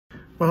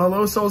Well,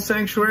 hello, Soul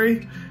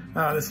Sanctuary.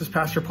 This is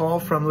Pastor Paul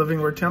from Living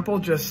Word Temple.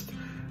 Just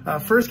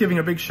first giving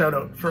a big shout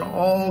out for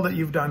all that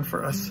you've done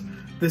for us.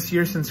 This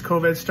year since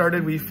COVID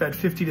started, we've fed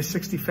 50 to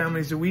 60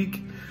 families a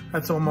week.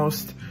 That's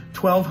almost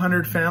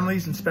 1,200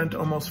 families and spent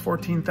almost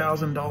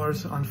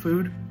 $14,000 on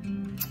food.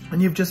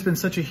 And you've just been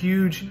such a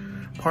huge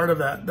part of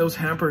that. Those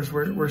hampers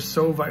were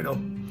so vital.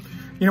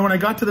 You know, when I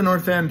got to the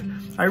North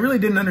End, I really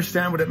didn't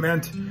understand what it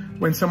meant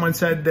when someone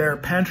said their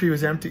pantry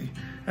was empty.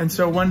 And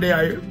so one day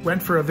I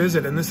went for a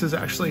visit, and this is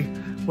actually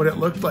what it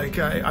looked like.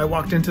 I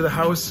walked into the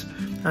house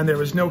and there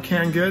was no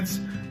canned goods,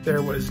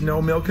 there was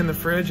no milk in the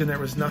fridge, and there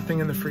was nothing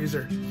in the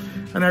freezer.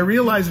 And I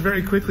realized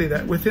very quickly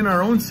that within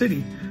our own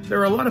city, there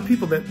are a lot of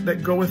people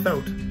that go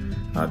without,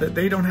 that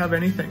they don't have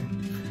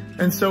anything.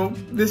 And so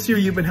this year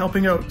you've been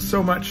helping out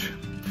so much,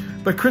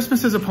 but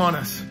Christmas is upon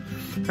us.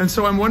 And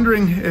so I'm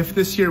wondering if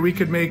this year we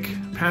could make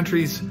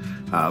pantries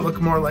look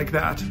more like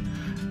that.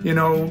 You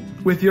know,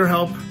 with your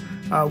help,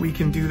 we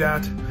can do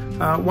that.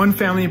 One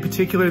family in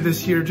particular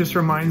this year just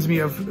reminds me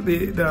of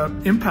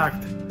the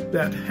impact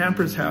that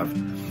Hampers have.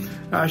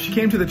 She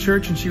came to the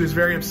church and she was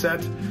very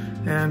upset,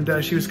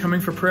 and she was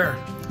coming for prayer.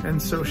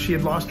 And so she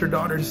had lost her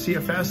daughter to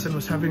CFS and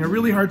was having a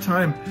really hard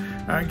time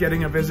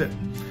getting a visit.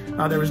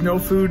 There was no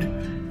food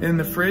in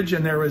the fridge,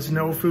 and there was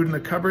no food in the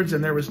cupboards,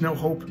 and there was no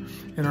hope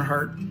in her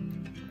heart.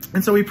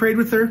 And so we prayed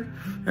with her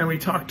and we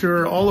talked to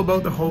her all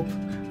about the hope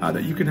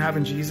that you can have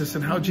in Jesus,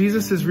 and how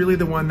Jesus is really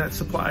the one that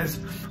supplies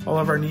all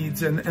of our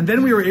needs. And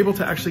then we were able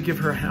to actually give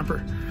her a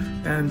hamper,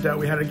 and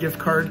we had a gift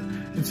card,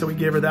 and so we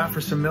gave her that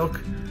for some milk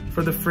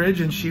for the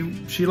fridge, and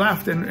she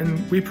left,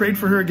 and we prayed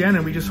for her again,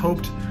 and we just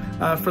hoped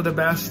for the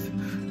best.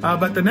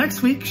 But the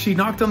next week she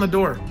knocked on the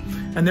door,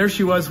 and there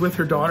she was with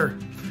her daughter.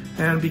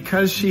 And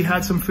because she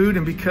had some food,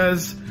 and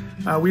because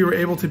we were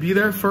able to be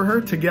there for her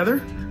together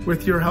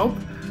with your help,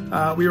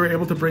 we were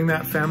able to bring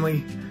that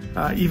family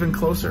even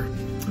closer.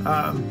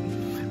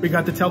 We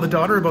got to tell the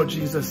daughter about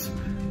Jesus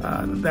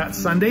that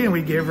Sunday, and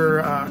we gave her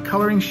a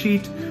coloring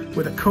sheet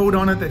with a code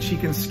on it that she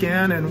can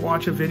scan and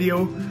watch a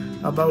video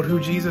about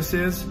who Jesus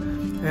is.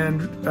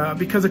 And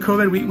because of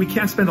COVID, we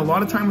can't spend a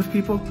lot of time with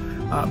people,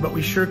 but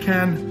we sure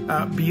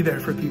can be there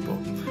for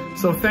people.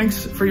 So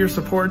thanks for your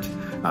support.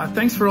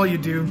 Thanks for all you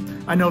do.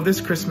 I know this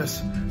Christmas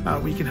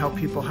we can help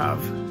people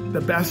have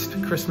the best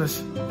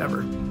Christmas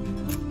ever.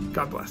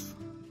 God bless.